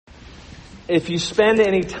if you spend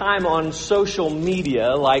any time on social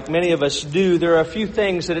media, like many of us do, there are a few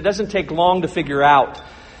things that it doesn't take long to figure out.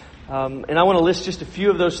 And I want to list just a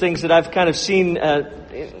few of those things that I've kind of seen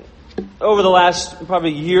over the last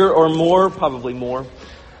probably year or more, probably more.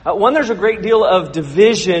 One, there's a great deal of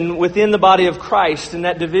division within the body of Christ, and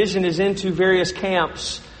that division is into various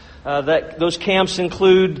camps. Those camps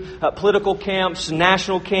include political camps,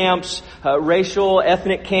 national camps, racial,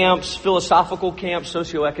 ethnic camps, philosophical camps,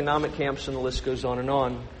 socioeconomic camps, and the list goes on and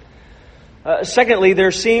on. Secondly,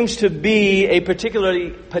 there seems to be a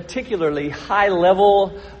particularly high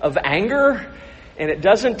level of anger, and it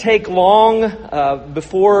doesn't take long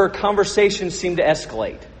before conversations seem to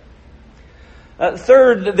escalate.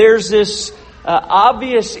 Third, there's this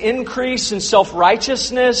obvious increase in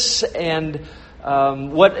self-righteousness and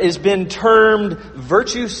what has been termed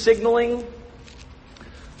virtue signaling.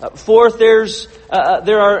 Fourth,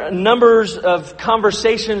 there are numbers of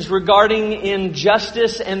conversations regarding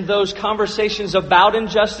injustice, and those conversations about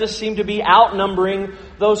injustice seem to be outnumbering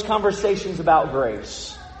those conversations about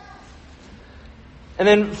grace. And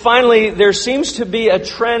then finally, there seems to be a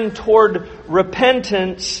trend toward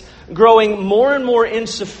repentance growing more and more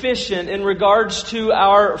insufficient in regards to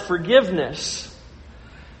our forgiveness.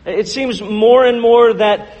 It seems more and more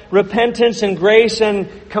that repentance and grace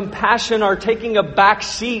and compassion are taking a back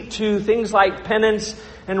seat to things like penance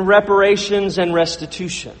and reparations and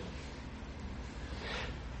restitution.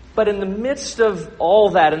 But in the midst of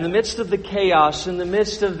all that, in the midst of the chaos, in the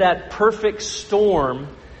midst of that perfect storm,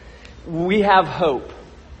 we have hope.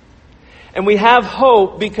 And we have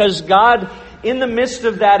hope because God, in the midst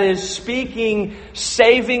of that, is speaking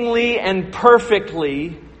savingly and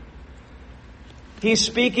perfectly. He's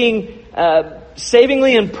speaking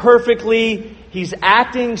savingly and perfectly. He's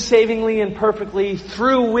acting savingly and perfectly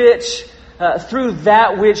through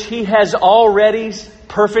that which He has already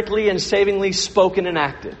perfectly and savingly spoken and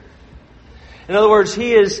acted. In other words,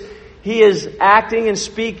 He is acting and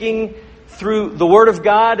speaking through the Word of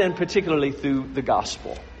God, and particularly through the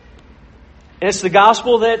gospel. And it's the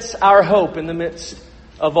gospel that's our hope in the midst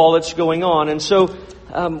of all that's going on. And so,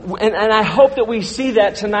 and I hope that we see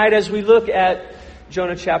that tonight as we look at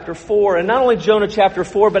Jonah chapter 4. And not only Jonah chapter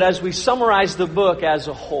 4, but as we summarize the book as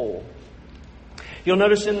a whole. You'll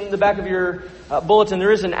notice in the back of your bulletin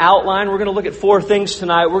there is an outline. We're going to look at 4 things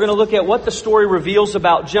tonight. We're going to look at what the story reveals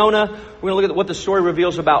about Jonah. We're going to look at what the story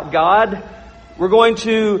reveals about God. We're going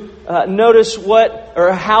to notice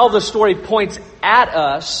how the story points at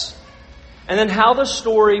us. And then how the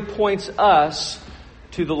story points us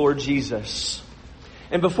to the Lord Jesus.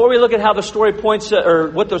 And before we look at how the story points, or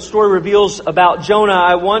what the story reveals about Jonah,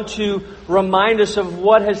 I want to remind us of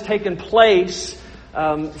what has taken place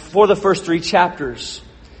for the first 3 chapters.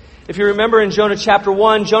 If you remember in Jonah chapter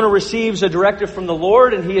 1, Jonah receives a directive from the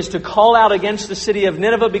Lord, and he is to call out against the city of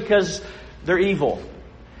Nineveh because they're evil.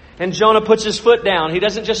 And Jonah puts his foot down. He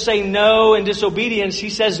doesn't just say no in disobedience.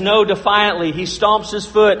 He says no defiantly. He stomps his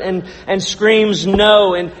foot and screams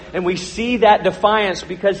no. And we see that defiance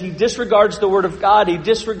because he disregards the Word of God. He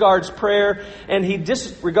disregards prayer. And he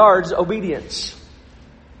disregards obedience.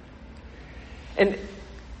 And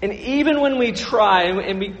even when we try,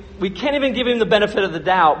 and we can't even give him the benefit of the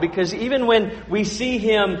doubt, because even when we see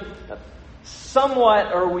him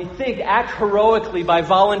somewhat, or we think, act heroically by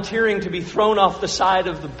volunteering to be thrown off the side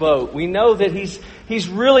of the boat, we know that he's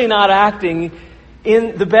really not acting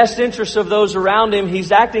in the best interest of those around him.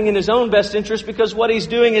 He's acting in his own best interest, because what he's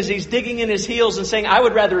doing is he's digging in his heels and saying, I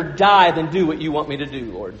would rather die than do what you want me to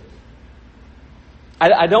do, Lord.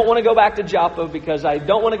 I don't want to go back to Joppa because I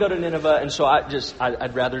don't want to go to Nineveh, and so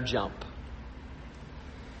I'd rather jump.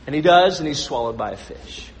 And he does, and he's swallowed by a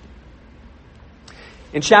fish.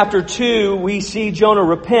 In chapter 2, we see Jonah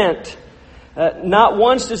repent. Not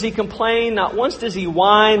once does he complain, not once does he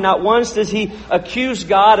whine, not once does he accuse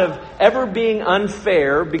God of ever being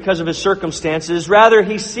unfair because of his circumstances. Rather,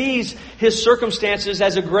 he sees his circumstances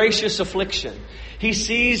as a gracious affliction. He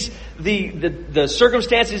sees the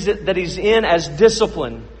circumstances that he's in as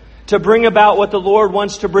discipline to bring about what the Lord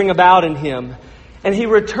wants to bring about in him. And he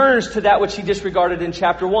returns to that which he disregarded in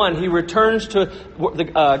chapter 1. He returns to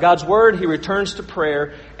God's Word, he returns to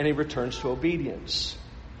prayer, and he returns to obedience.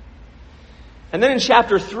 And then in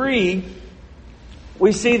chapter 3,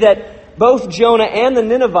 we see that both Jonah and the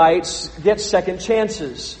Ninevites get second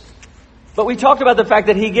chances. But we talked about the fact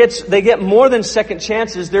that they get more than second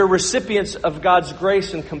chances. They're recipients of God's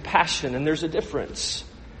grace and compassion, and there's a difference.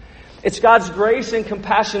 It's God's grace and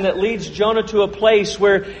compassion that leads Jonah to a place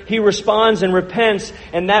where he responds and repents,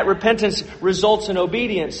 and that repentance results in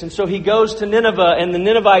obedience. And so he goes to Nineveh, and the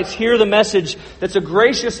Ninevites hear the message that's a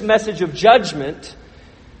gracious message of judgment,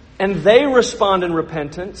 and they respond in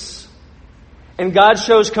repentance, and God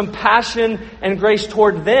shows compassion and grace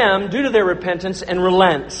toward them due to their repentance and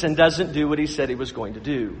relents and doesn't do what He said He was going to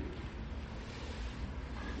do.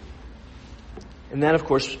 And that, of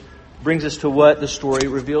course, brings us to what the story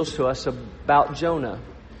reveals to us about Jonah.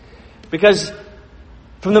 Because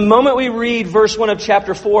from the moment we read verse 1 of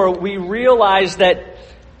chapter 4, we realize that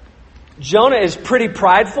Jonah is pretty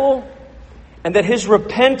prideful and that his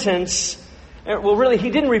repentance, well, really, he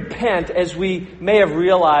didn't repent as we may have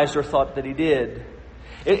realized or thought that he did.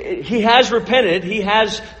 He has repented. He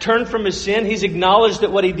has turned from his sin. He's acknowledged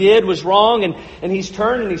that what he did was wrong, and he's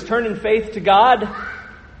turned in faith to God,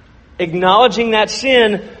 acknowledging that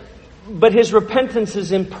sin, but his repentance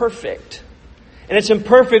is imperfect. And it's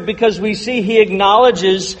imperfect because we see he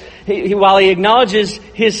acknowledges, while he acknowledges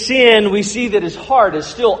his sin, we see that his heart is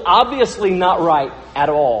still obviously not right at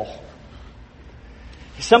all.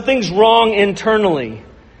 Something's wrong internally.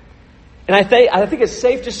 And I think it's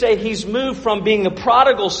safe to say he's moved from being the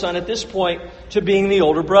prodigal son at this point to being the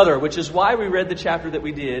older brother, which is why we read the chapter that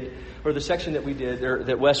we did, or the section that we did, or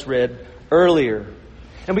that Wes read earlier.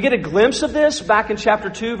 And we get a glimpse of this back in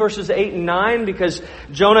chapter 2, verses 8 and 9, because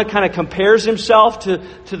Jonah kind of compares himself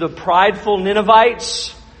to the prideful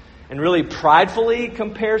Ninevites, and really pridefully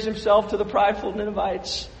compares himself to the prideful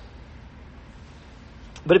Ninevites.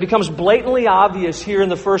 But it becomes blatantly obvious here in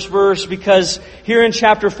the first verse, because here in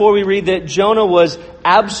chapter 4 we read that Jonah was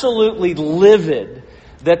absolutely livid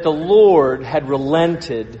that the Lord had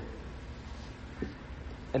relented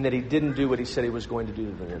and that He didn't do what He said He was going to do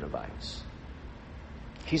to the Ninevites.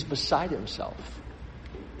 He's beside himself.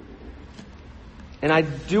 And I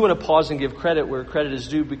do want to pause and give credit where credit is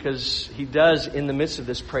due, because he does, in the midst of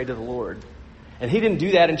this, pray to the Lord. And he didn't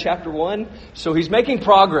do that in chapter 1, so he's making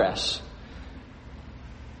progress.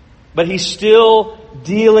 But he's still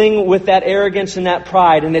dealing with that arrogance and that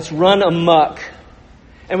pride, and it's run amok.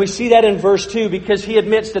 And we see that in verse 2, because he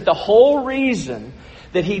admits that the whole reason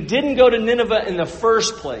that he didn't go to Nineveh in the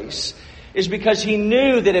first place is because he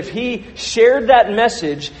knew that if he shared that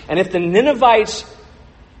message, and if the Ninevites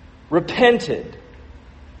repented,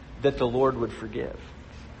 that the Lord would forgive.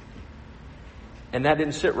 And that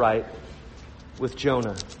didn't sit right with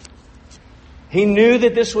Jonah. He knew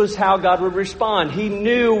that this was how God would respond. He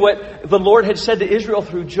knew what the Lord had said to Israel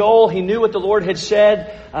through Joel. He knew what the Lord had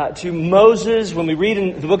said to Moses when we read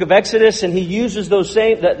in the book of Exodus, and he uses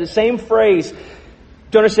the same phrase.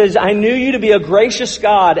 Jonah says, "I knew you to be a gracious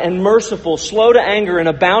God and merciful, slow to anger and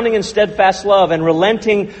abounding in steadfast love and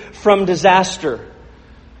relenting from disaster."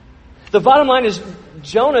 The bottom line is,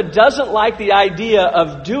 Jonah doesn't like the idea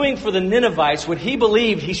of doing for the Ninevites what he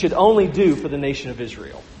believed he should only do for the nation of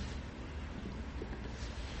Israel.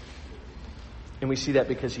 And we see that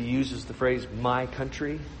because he uses the phrase, "my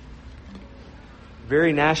country."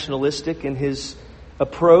 Very nationalistic in his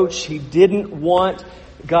approach. He didn't want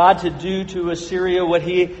God to do to Assyria what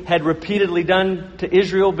He had repeatedly done to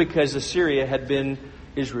Israel, because Assyria had been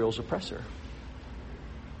Israel's oppressor.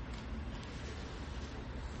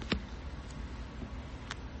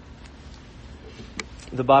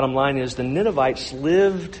 The bottom line is, the Ninevites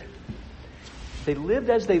lived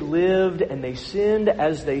as they lived, and they sinned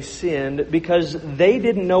as they sinned because they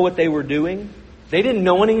didn't know what they were doing. They didn't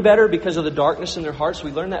know any better because of the darkness in their hearts.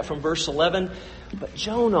 We learn that from verse 11. But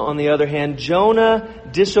Jonah, on the other hand, Jonah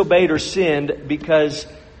disobeyed or sinned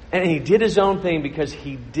and he did his own thing because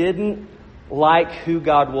he didn't like who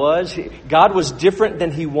God was. God was different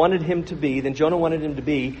than he wanted him to be, than Jonah wanted him to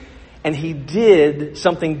be. And he did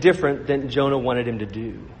something different than Jonah wanted him to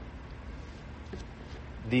do.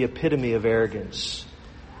 The epitome of arrogance.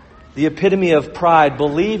 The epitome of pride.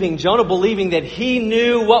 Jonah believing that he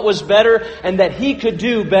knew what was better and that he could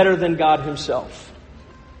do better than God Himself.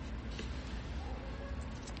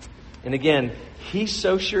 And again, he's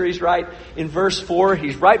so sure he's right. In verse 4,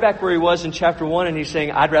 he's right back where he was in chapter 1, and he's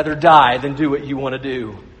saying, "I'd rather die than do what you want to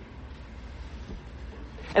do."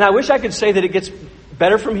 And I wish I could say that it gets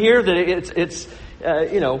better from here,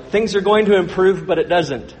 that things are going to improve, but it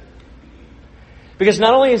doesn't. Because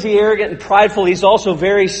not only is he arrogant and prideful, he's also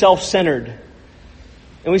very self-centered.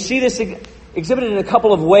 And we see this exhibited in a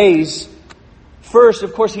couple of ways. First,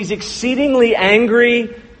 of course, he's exceedingly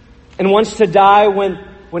angry and wants to die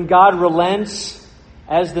when God relents,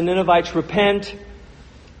 as the Ninevites repent.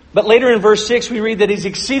 But later in verse 6, we read that he's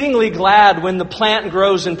exceedingly glad when the plant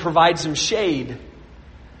grows and provides him shade.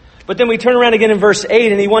 But then we turn around again in verse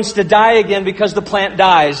 8, and he wants to die again because the plant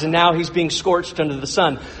dies, and now he's being scorched under the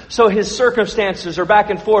sun. So his circumstances are back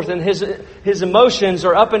and forth, and his emotions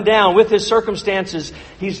are up and down with his circumstances.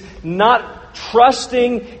 He's not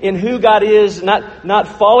trusting in who God is, not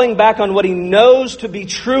falling back on what he knows to be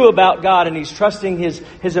true about God, and he's trusting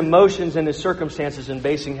his emotions and his circumstances and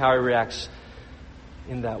basing how he reacts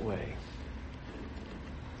in that way.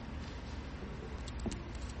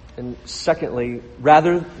 And secondly,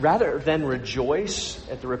 rather than rejoice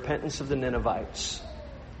at the repentance of the Ninevites,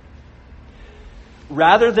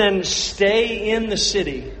 rather than stay in the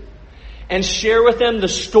city and share with them the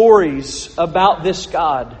stories about this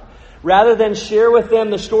God, rather than share with them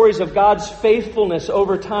the stories of God's faithfulness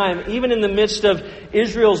over time, even in the midst of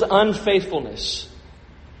Israel's unfaithfulness,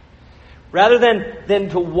 rather than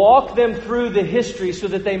to walk them through the history so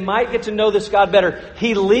that they might get to know this God better,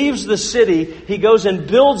 he leaves the city, he goes and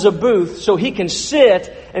builds a booth so he can sit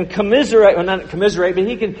and commiserate, well, not commiserate, but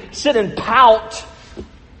he can sit and pout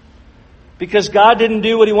because God didn't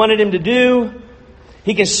do what he wanted him to do.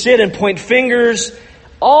 He can sit and point fingers,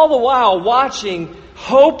 all the while watching,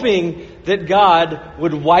 hoping that God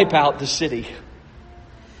would wipe out the city.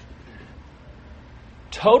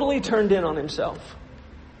 Totally turned in on himself.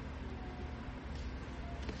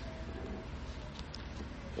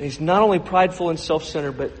 And he's not only prideful and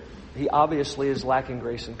self-centered, but he obviously is lacking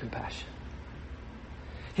grace and compassion.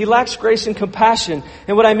 He lacks grace and compassion.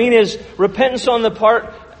 And what I mean is repentance on the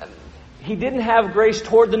part... He didn't have grace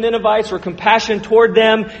toward the Ninevites or compassion toward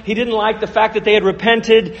them. He didn't like the fact that they had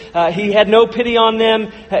repented. He had no pity on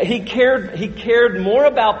them. He cared more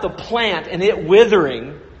about the plant and it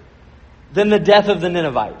withering than the death of the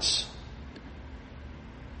Ninevites.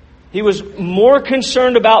 He was more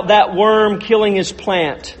concerned about that worm killing his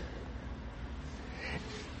plant.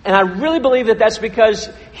 And I really believe that that's because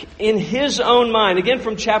in his own mind, again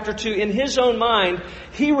from chapter 2, in his own mind,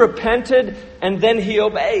 he repented and then he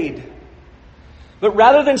obeyed. But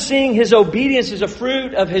rather than seeing his obedience as a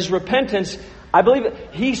fruit of his repentance, I believe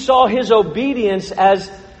he saw his obedience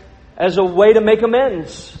as a way to make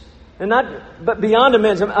amends. But beyond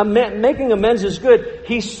amends. Making amends is good.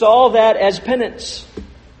 He saw that as penance.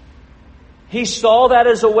 He saw that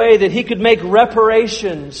as a way that he could make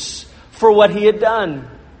reparations for what he had done.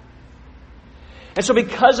 And so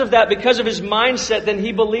because of that, because of his mindset, then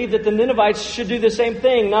he believed that the Ninevites should do the same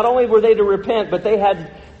thing. Not only were they to repent, but they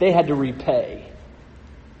had to repay.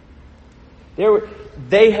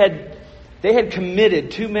 They had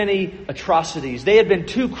committed too many atrocities. They had been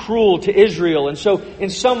too cruel to Israel. And so in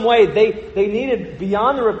some way, they needed,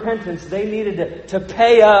 beyond the repentance, they needed to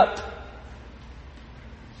pay up.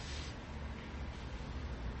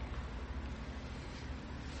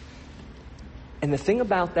 And the thing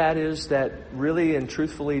about that is that really and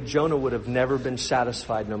truthfully, Jonah would have never been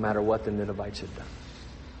satisfied no matter what the Ninevites had done.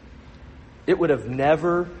 It would have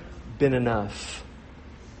never been enough.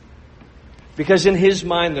 Because in his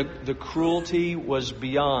mind, the cruelty was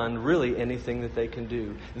beyond really anything that they can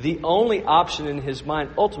do. The only option in his mind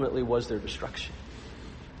ultimately was their destruction.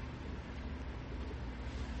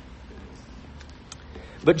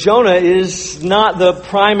 But Jonah is not the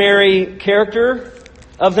primary character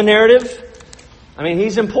of the narrative. I mean,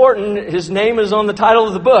 he's important. His name is on the title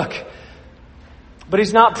of the book. But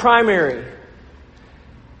he's not primary.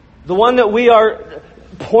 The one that we are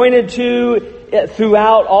pointed to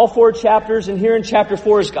throughout all 4 chapters and here in chapter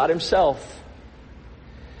 4 is God himself.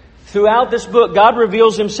 Throughout this book, God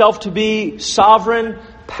reveals himself to be sovereign,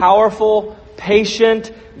 powerful,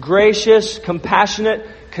 patient, gracious, compassionate,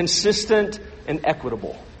 consistent, and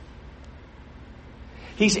equitable.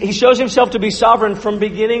 He shows himself to be sovereign from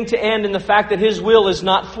beginning to end in the fact that his will is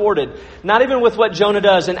not thwarted. Not even with what Jonah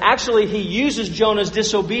does. And actually, he uses Jonah's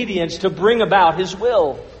disobedience to bring about his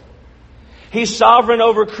will. He's sovereign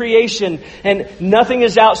over creation, and nothing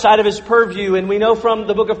is outside of his purview. And we know from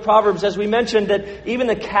the book of Proverbs, as we mentioned, that even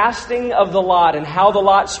the casting of the lot and how the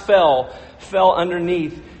lots fell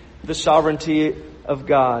underneath the sovereignty of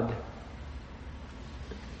God.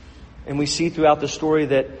 And we see throughout the story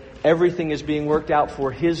that everything is being worked out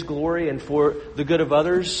for his glory and for the good of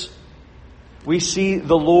others. We see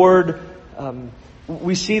the Lord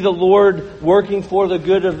working for the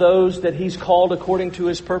good of those that he's called according to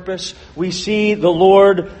his purpose. We see the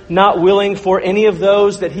Lord not willing for any of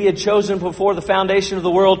those that he had chosen before the foundation of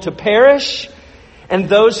the world to perish. And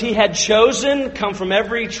those he had chosen come from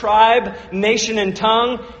every tribe, nation, and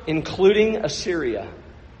tongue, including Assyria.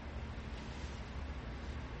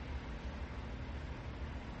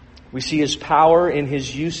 We see his power in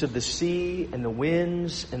his use of the sea and the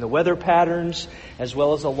winds and the weather patterns, as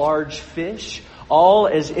well as a large fish, all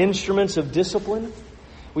as instruments of discipline.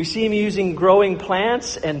 We see him using growing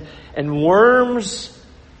plants and worms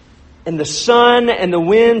and the sun and the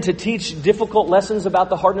wind to teach difficult lessons about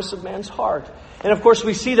the hardness of man's heart. And of course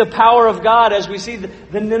we see the power of God as we see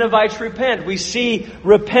the Ninevites repent. We see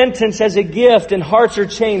repentance as a gift and hearts are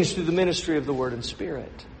changed through the ministry of the Word and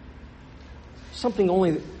Spirit. Something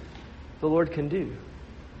only the Lord can do.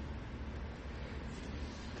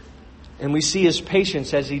 And we see His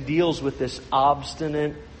patience as He deals with this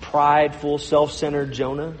obstinate, prideful, self-centered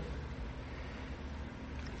Jonah.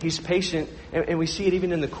 He's patient, and we see it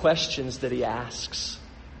even in the questions that He asks.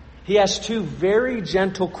 He asks two very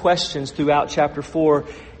gentle questions throughout chapter 4,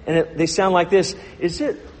 and they sound like this. Is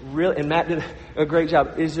it really, and Matt did a great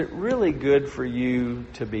job, is it really good for you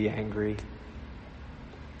to be angry?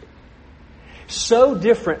 So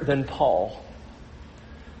different than Paul.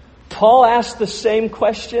 Paul asked the same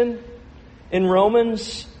question in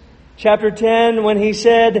Romans chapter 10 when he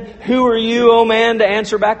said, "Who are you, O man, to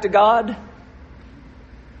answer back to God?"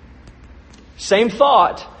 Same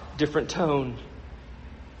thought, different tone.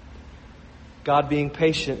 God being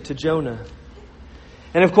patient to Jonah.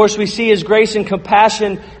 And of course we see His grace and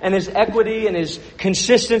compassion and His equity and His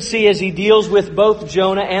consistency as He deals with both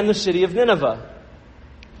Jonah and the city of Nineveh.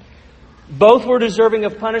 Both were deserving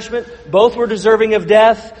of punishment. Both were deserving of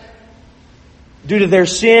death due to their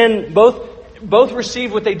sin. Both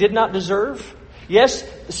received what they did not deserve. Yes,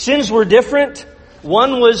 sins were different.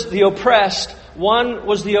 One was the oppressed. One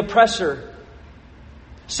was the oppressor.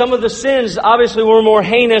 Some of the sins obviously were more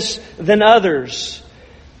heinous than others.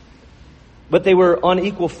 But they were on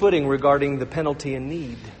equal footing regarding the penalty and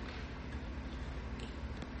need.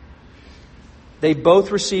 They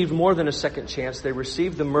both received more than a second chance. They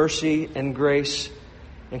received the mercy and grace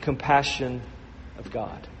and compassion of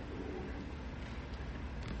God.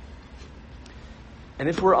 And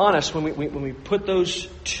if we're honest, when we put those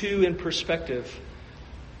two in perspective,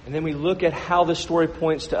 and then we look at how the story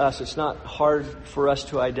points to us, it's not hard for us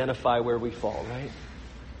to identify where we fall, right?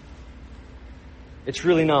 It's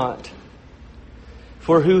really not.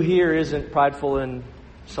 For who here isn't prideful and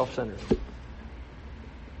self-centered?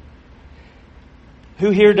 Who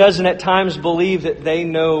here doesn't at times believe that they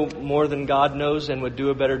know more than God knows and would do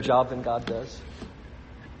a better job than God does?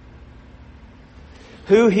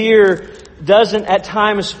 Who here doesn't at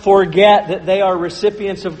times forget that they are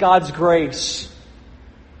recipients of God's grace?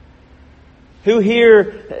 Who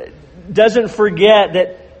here doesn't forget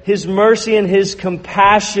that His mercy and His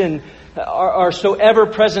compassion are so ever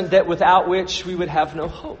present that without which we would have no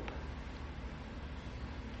hope?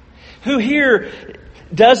 Who here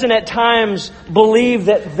doesn't at times believe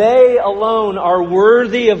that they alone are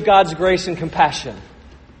worthy of God's grace and compassion?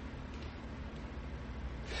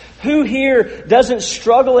 Who here doesn't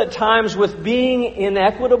struggle at times with being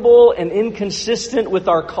inequitable and inconsistent with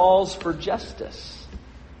our calls for justice?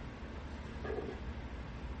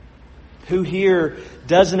 Who here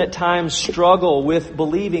doesn't at times struggle with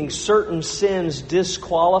believing certain sins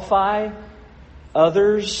disqualify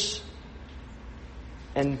others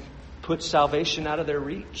and put salvation out of their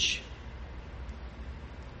reach?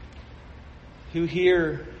 Who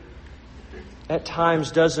here at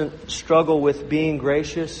times doesn't struggle with being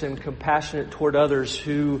gracious and compassionate toward others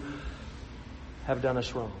who have done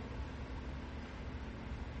us wrong?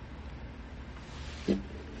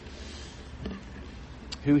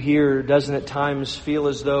 Who here doesn't at times feel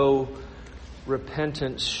as though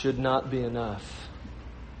repentance should not be enough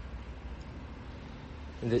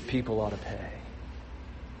and that people ought to pay?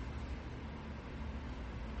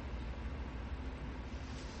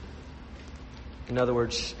 In other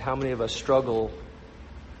words, how many of us struggle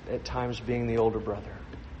at times being the older brother?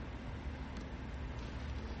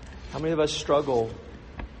 How many of us struggle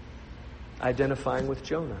identifying with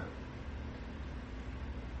Jonah?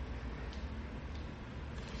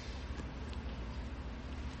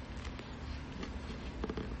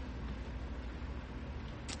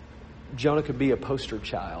 Jonah could be a poster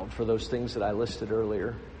child for those things that I listed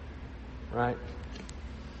earlier, right?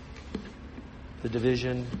 The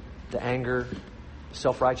division, the anger,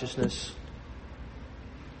 self-righteousness,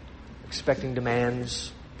 expecting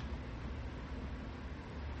demands.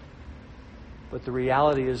 But the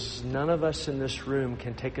reality is none of us in this room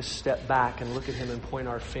can take a step back and look at him and point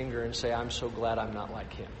our finger and say, "I'm so glad I'm not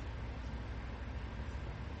like him."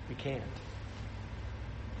 We can't.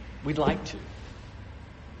 We'd like to.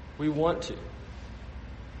 We want to.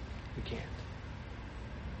 We can't.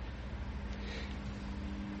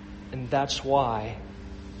 And that's why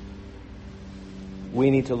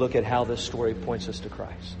we need to look at how this story points us to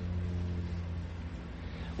Christ.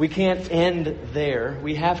 We can't end there.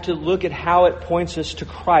 We have to look at how it points us to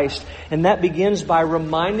Christ. And that begins by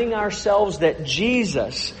reminding ourselves that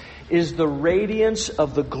Jesus is the radiance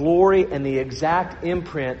of the glory and the exact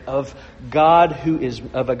imprint of a God who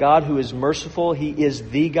is merciful. He is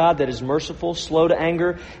the God that is merciful, slow to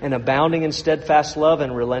anger, and abounding in steadfast love,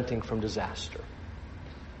 and relenting from disaster.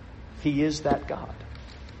 He is that God.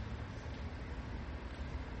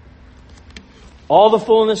 All the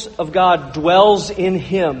fullness of God dwells in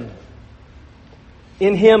Him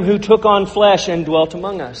who took on flesh and dwelt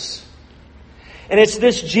among us. And it's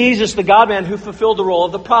this Jesus, the God-man, who fulfilled the role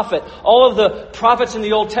of the prophet. All of the prophets in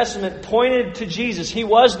the Old Testament pointed to Jesus. He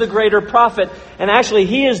was the greater prophet. And actually,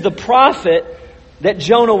 He is the prophet that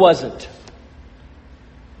Jonah wasn't.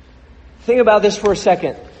 Think about this for a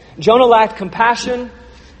second. Jonah lacked compassion,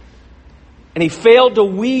 and he failed to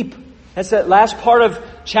weep. That's that last part of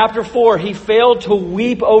chapter 4. He failed to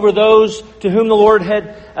weep over those to whom the Lord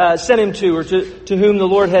had sent him to, or to whom the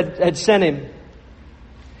Lord had sent him.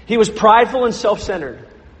 He was prideful and self-centered.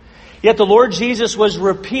 Yet the Lord Jesus was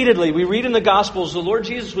repeatedly, we read in the Gospels, the Lord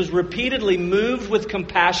Jesus was repeatedly moved with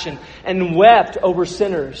compassion and wept over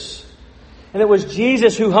sinners. And it was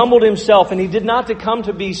Jesus who humbled Himself, and He did not to come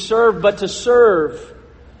to be served, but to serve,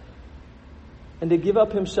 and to give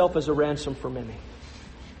up Himself as a ransom for many.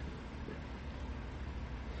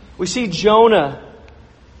 We see Jonah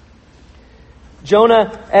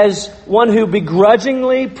as one who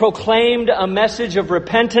begrudgingly proclaimed a message of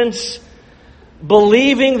repentance,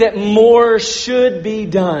 believing that more should be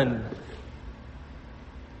done.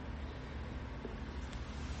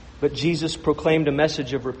 But Jesus proclaimed a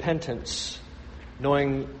message of repentance,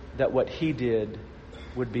 knowing that what He did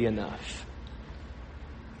would be enough.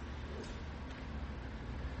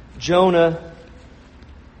 Jonah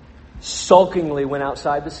sulkingly went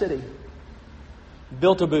outside the city,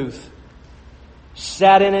 built a booth,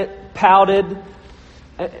 sat in it, pouted.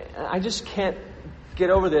 I just can't get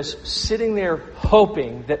over this, sitting there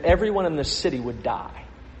hoping that everyone in the city would die.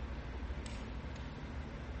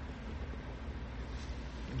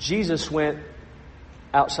 Jesus went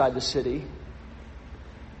outside the city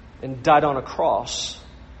and died on a cross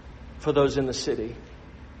for those in the city.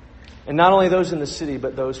 And not only those in the city,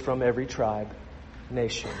 but those from every tribe,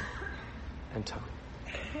 nation, and tongue.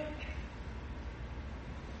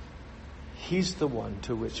 He's the one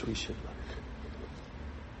to which we should look.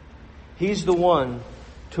 He's the one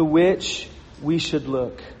to which we should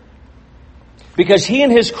look. Because He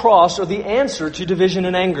and His cross are the answer to division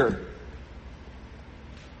and anger.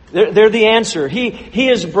 They're the answer. He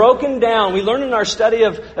has broken down. We learned in our study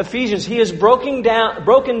of Ephesians, He has broken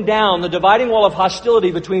down the dividing wall of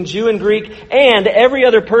hostility between Jew and Greek and every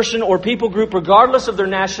other person or people group, regardless of their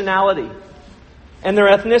nationality and their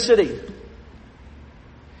ethnicity.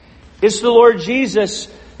 It's the Lord Jesus.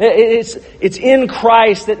 It's in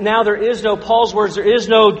Christ that now there is no, Paul's words, there is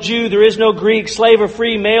no Jew, there is no Greek, slave or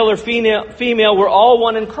free, male or female. We're all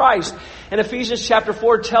one in Christ. And Ephesians chapter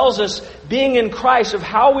 4 tells us, being in Christ, of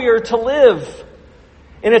how we are to live.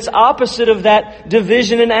 And it's opposite of that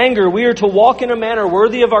division and anger. We are to walk in a manner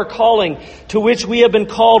worthy of our calling, to which we have been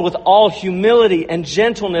called, with all humility and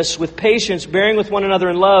gentleness, with patience, bearing with one another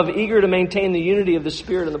in love, eager to maintain the unity of the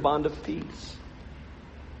Spirit and the bond of peace.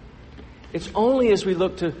 It's only as we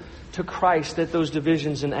look to Christ that those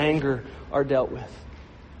divisions and anger are dealt with.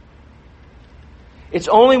 It's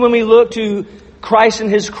only when we look to Christ and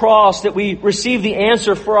His cross that we receive the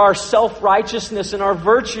answer for our self-righteousness and our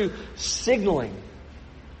virtue signaling.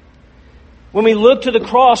 When we look to the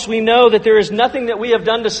cross, we know that there is nothing that we have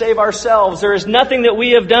done to save ourselves. There is nothing that we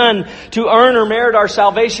have done to earn or merit our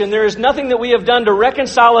salvation. There is nothing that we have done to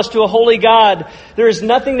reconcile us to a holy God. There is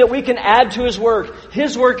nothing that we can add to His work.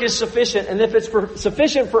 His work is sufficient. And if it's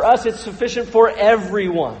sufficient for us, it's sufficient for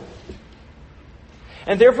everyone.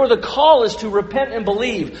 And therefore the call is to repent and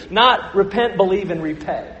believe, not repent, believe, and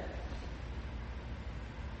repay.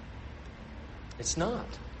 It's not.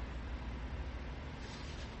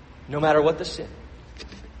 No matter what the sin.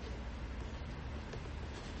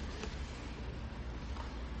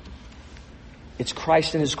 It's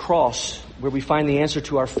Christ and His cross where we find the answer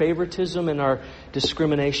to our favoritism and our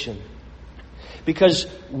discrimination. Because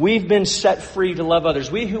we've been set free to love others.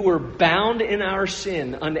 We who were bound in our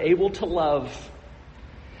sin, unable to love,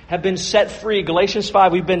 have been set free. Galatians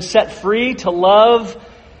 5, we've been set free to love,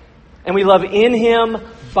 and we love in Him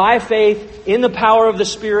by faith in the power of the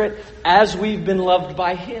Spirit as we've been loved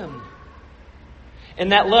by Him.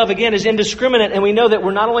 And that love, again, is indiscriminate, and we know that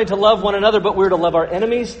we're not only to love one another, but we're to love our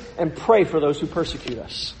enemies and pray for those who persecute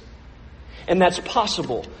us. And that's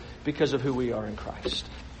possible because of who we are in Christ.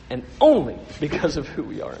 And only because of who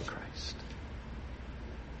we are in Christ.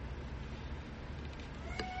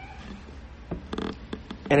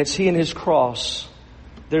 And it's He and His cross.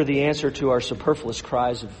 They're the answer to our superfluous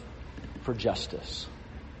cries for justice.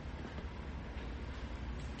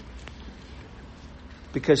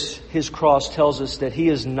 Because His cross tells us that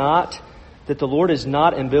that the Lord is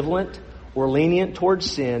not ambivalent or lenient towards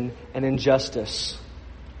sin and injustice,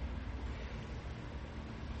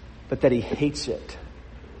 but that He hates it.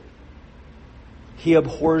 He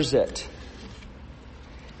abhors it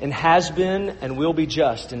and has been and will be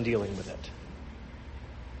just in dealing with it.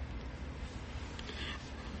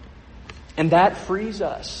 And that frees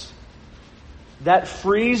us. That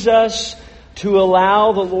frees us to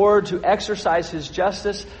allow the Lord to exercise His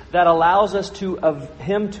justice. That allows us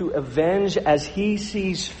Him to avenge as He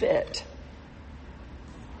sees fit,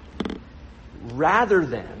 rather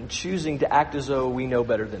than choosing to act as though we know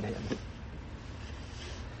better than Him.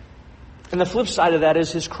 And the flip side of that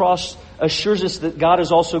is His cross assures us that God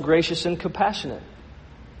is also gracious and compassionate.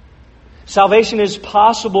 Salvation is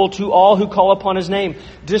possible to all who call upon His name,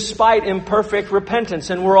 despite imperfect repentance.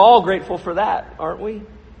 And we're all grateful for that, aren't we?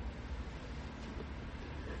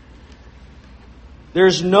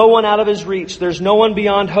 There's no one out of His reach. There's no one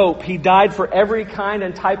beyond hope. He died for every kind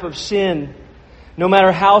and type of sin, no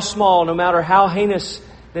matter how small, no matter how heinous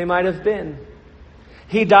they might have been.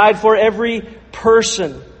 He died for every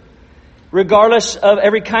person, regardless of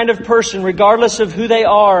every kind of person, regardless of who they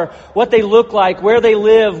are, what they look like, where they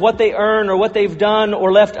live, what they earn, or what they've done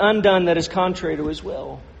or left undone that is contrary to His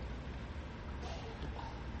will.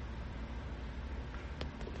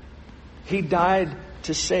 He died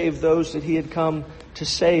to save those that He had come to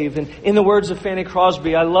save. And in the words of Fanny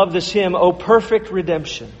Crosby, I love this hymn, "O perfect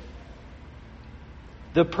redemption,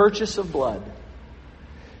 the purchase of blood,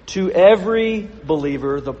 to every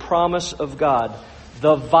believer the promise of God.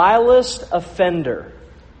 The vilest offender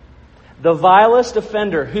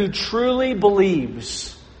who truly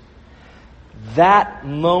believes, that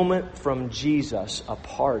moment from Jesus a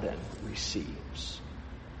pardon receives.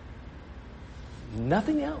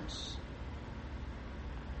 Nothing else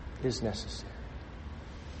is necessary."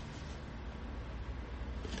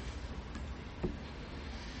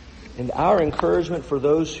 And our encouragement for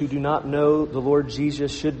those who do not know the Lord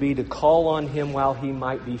Jesus should be to call on Him while He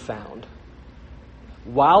might be found,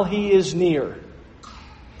 while He is near,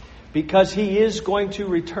 because He is going to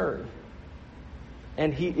return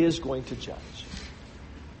and He is going to judge.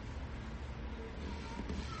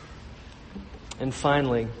 And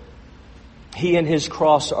finally, He and His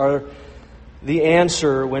cross are the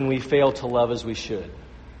answer when we fail to love as we should.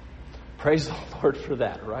 Praise the Lord for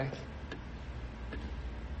that, right?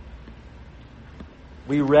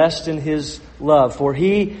 We rest in His love. For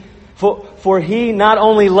He not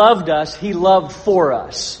only loved us, He loved for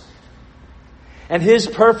us. And His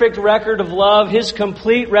perfect record of love, His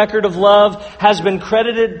complete record of love has been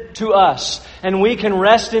credited to us. And we can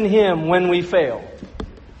rest in Him when we fail.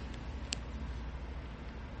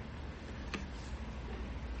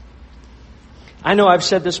 I know I've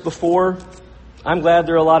said this before. I'm glad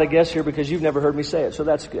there are a lot of guests here because you've never heard me say it, so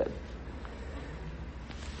that's good.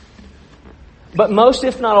 But most,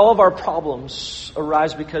 if not all, of our problems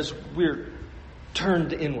arise because we're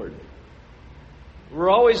turned inward. We're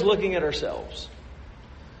always looking at ourselves.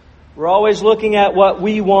 We're always looking at what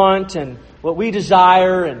we want and what we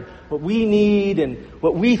desire and what we need and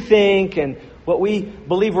what we think and what we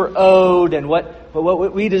believe we're owed and what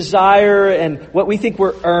we desire and what we think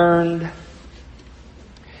we're earned.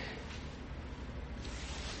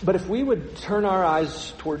 But if we would turn our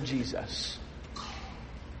eyes toward Jesus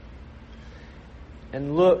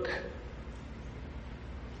and look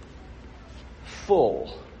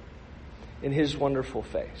full in His wonderful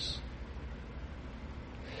face,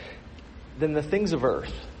 then the things of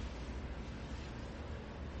earth,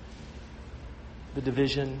 the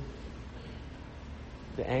division,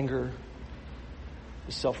 the anger,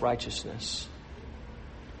 the self-righteousness,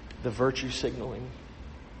 the virtue signaling,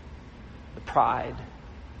 the pride,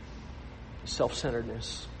 the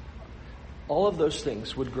self-centeredness, all of those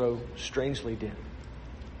things would grow strangely dim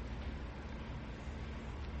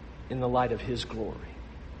in the light of His glory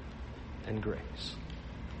and grace.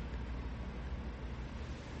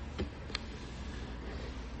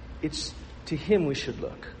 It's to Him we should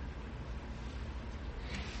look.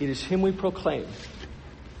 It is Him we proclaim.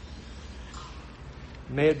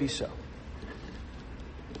 May it be so.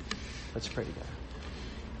 Let's pray together.